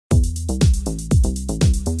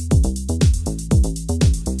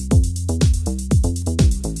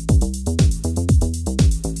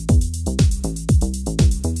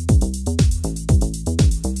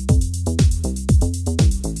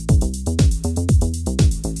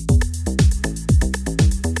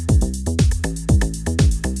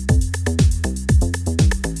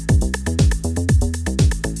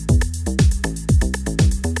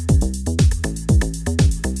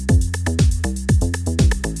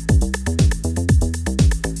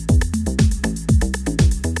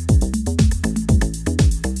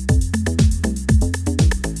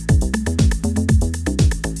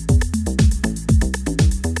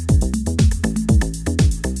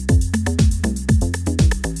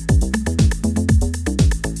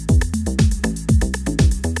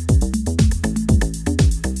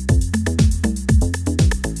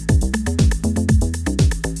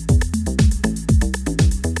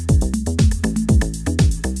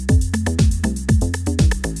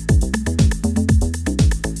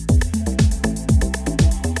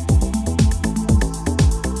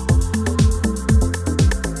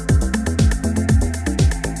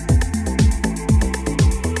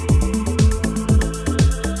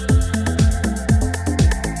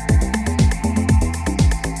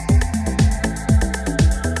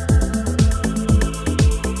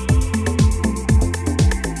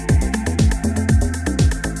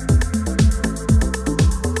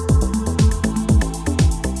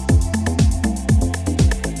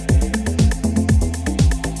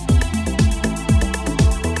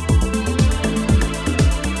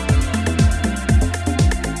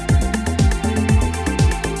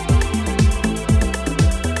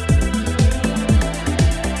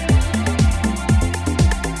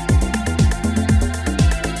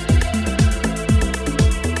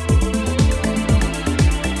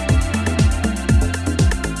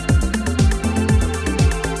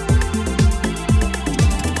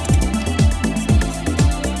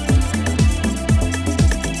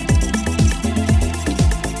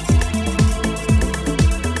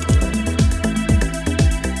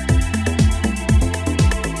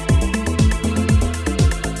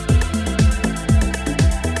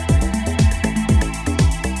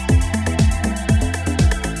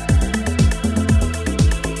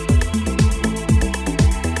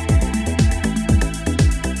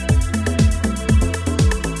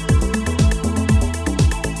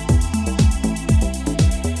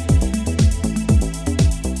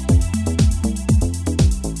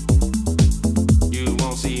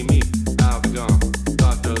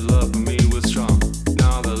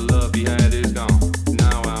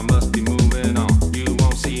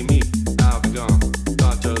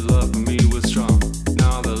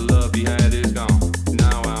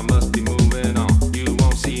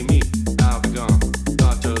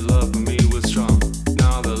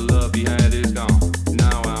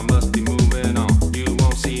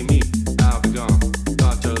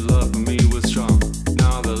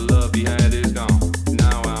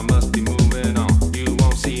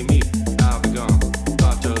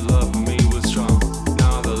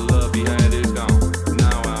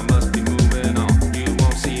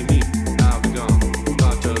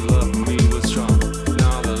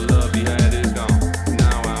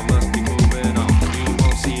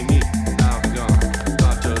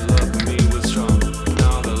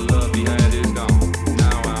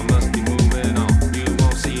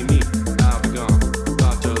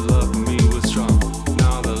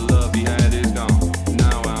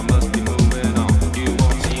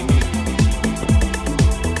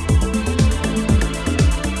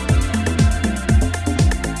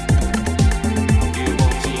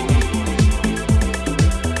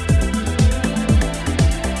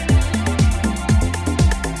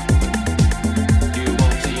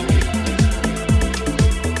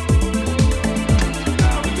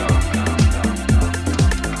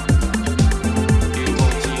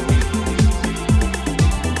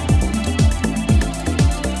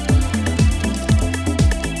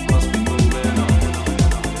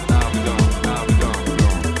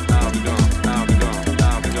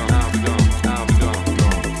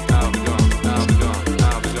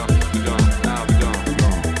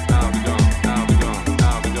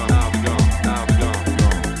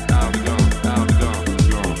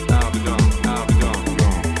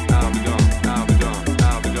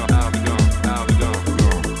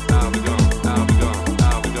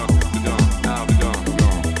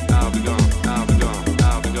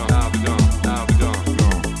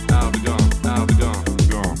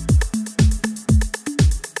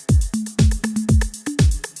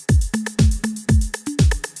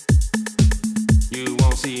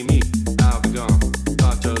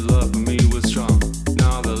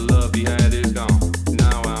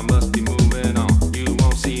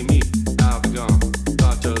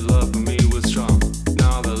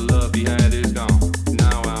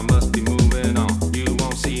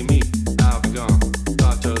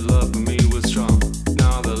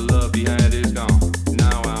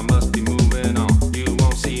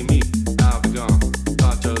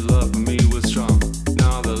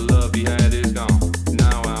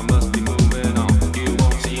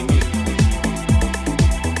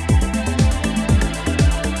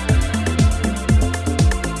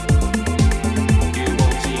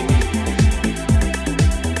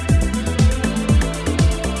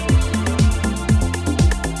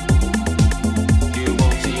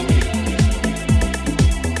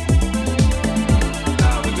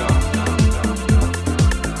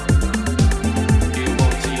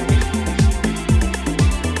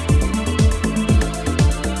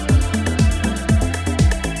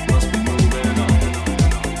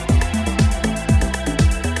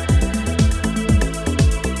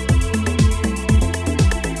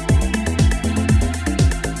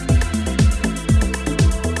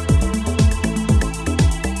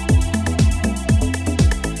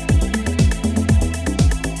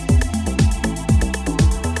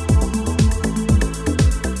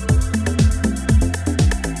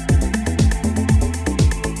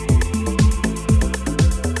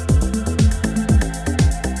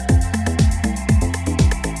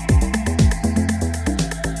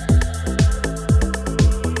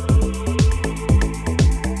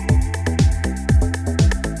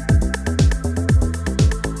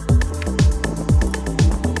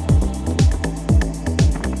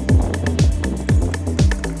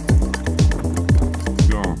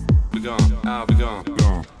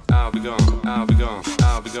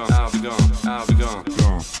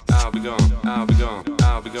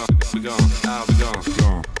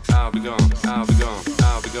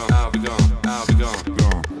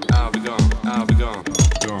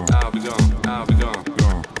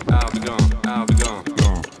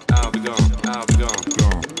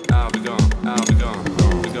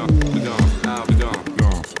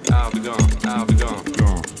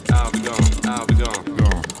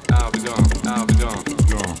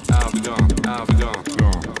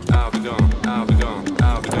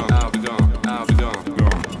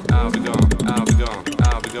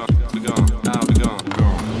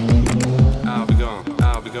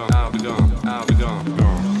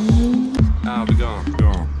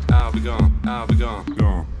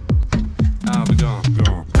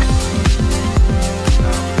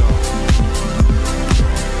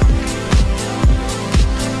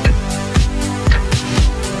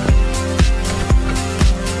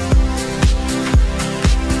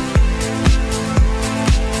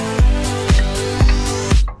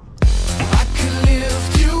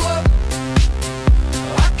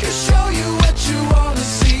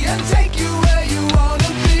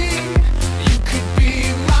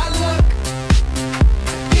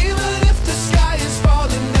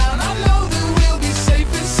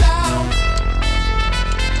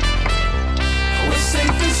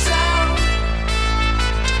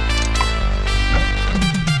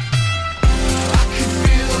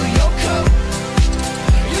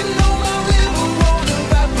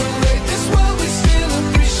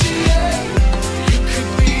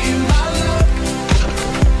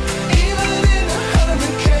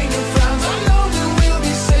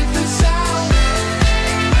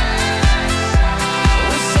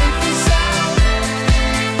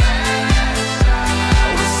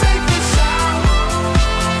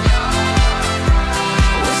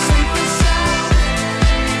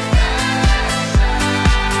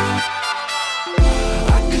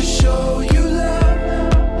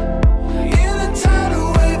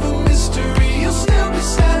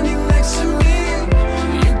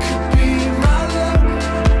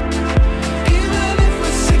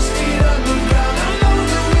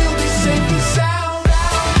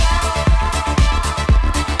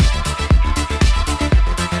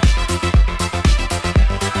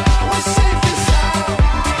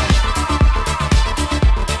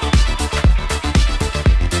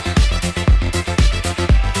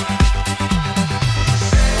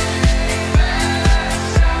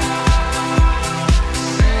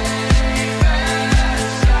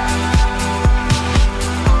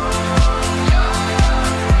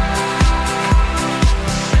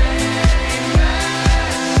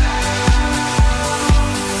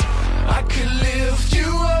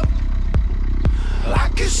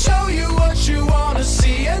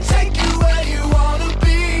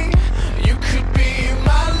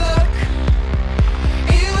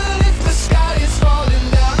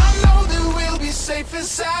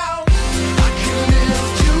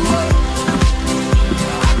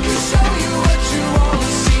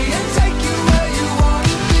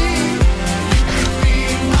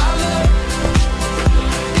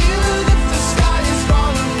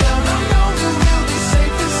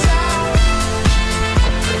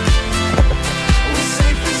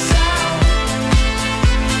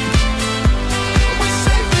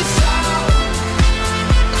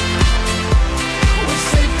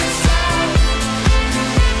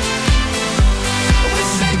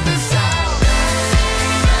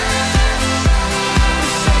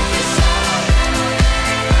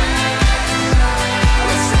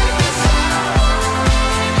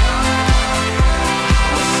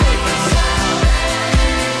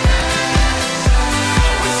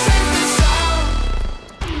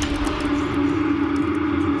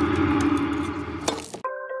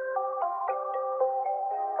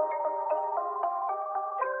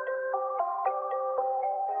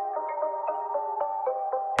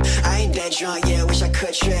that drunk, yeah, wish I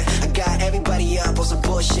could trip. I got everybody up on some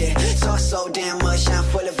bullshit. Talk so damn much, I'm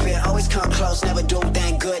full of it. Always come close, never do,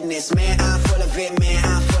 thank goodness. Man, I'm full of it, man,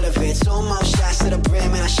 I'm full of it. 2 more shots to the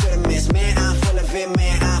brim, and I should've missed. Man, I'm full of it,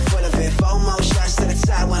 man, I'm full of it. 4 more shots to the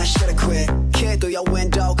top when I should've quit. Kid through your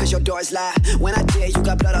window, cause your door's locked. When I did, you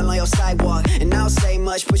got blood all on your sidewalk. And I don't say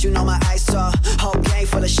much, but you know my eyes talk. Whole game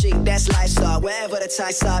full of shit, that's lifestyle. Wherever the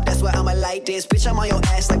time stop, that's where I'ma light this. Bitch, I'm on your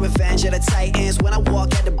ass like Revenge of the Titans. When I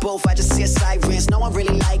walk at the booth, I just see a sirens. No one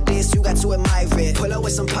really like this, you got to admire it. Pull up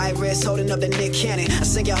with some pirates, holding up the Nick Cannon. I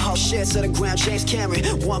sink your whole shit to the ground, James Cameron.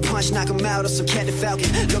 One punch, knock him out, or some Captain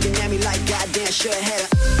Falcon. Looking at me like goddamn, should've had a...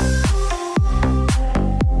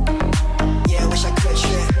 Yeah, wish I could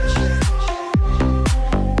trip.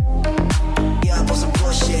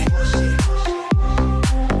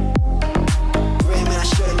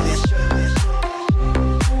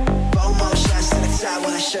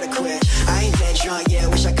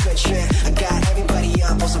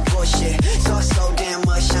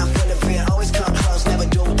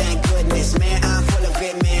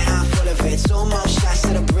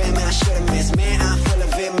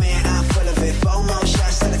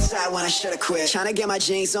 side when I should've quit. Tryna get my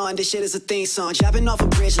jeans on, this shit is a theme song. Dropping off a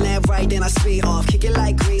bridge, land right, then I speed off. Kick it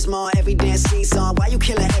like Griezmann, every dance season. Why you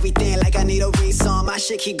killing everything like I need a reason? My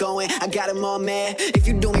shit keep going, I got them all mad. If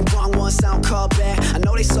you do me wrong, one sound call back. I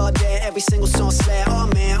know they saw that, every single song slap. Oh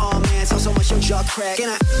man, talk so much your jaw crack.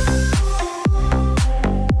 And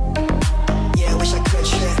yeah, I wish I could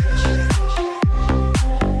trip.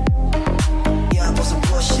 Yeah, I bought some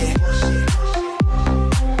bullshit.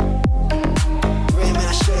 Real man,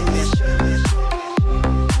 I should've missed.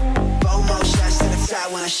 Four more shots to the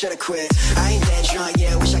top when I should've quit. I ain't that drunk,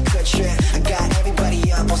 yeah, I wish I could trip. I got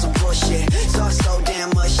everybody up on some bullshit. Talk so damn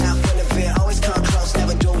much, I'm full of it. Always come close,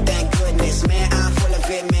 never do, thank goodness. Man, I'm full of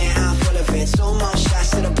it, man, I'm full of it. Two more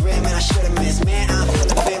shots to the brim, and I should've missed. Man, I'm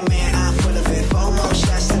full of it, man, I'm full of it. Four more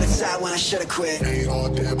shots to the top when I should've quit. Ain't all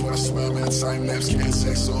dead, but I swear, man, time lapse, getting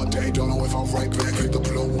sex all day. Don't know if I'm right back, hit the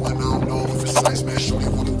blue one, I don't know if it's nice, man. Shorty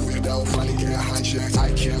want the weird out, finally get hijacked.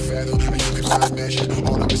 I can't fathom, and you cannot imagine.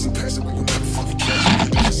 All I'm missing passing when you never fucking catch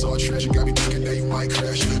it. It's all tragic, got me thinking that you might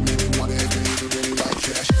crash. Man, they wanna have it, you really like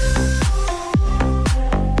cash.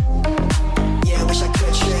 Yeah, I wish I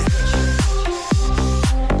could trip.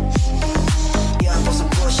 Yeah, I bought some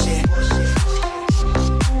bullshit.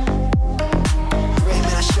 Real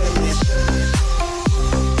man, I should've missed.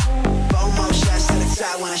 Four more shots to the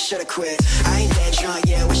top when I should've quit. I ain't that drunk,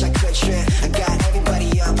 yeah, I wish I could trip.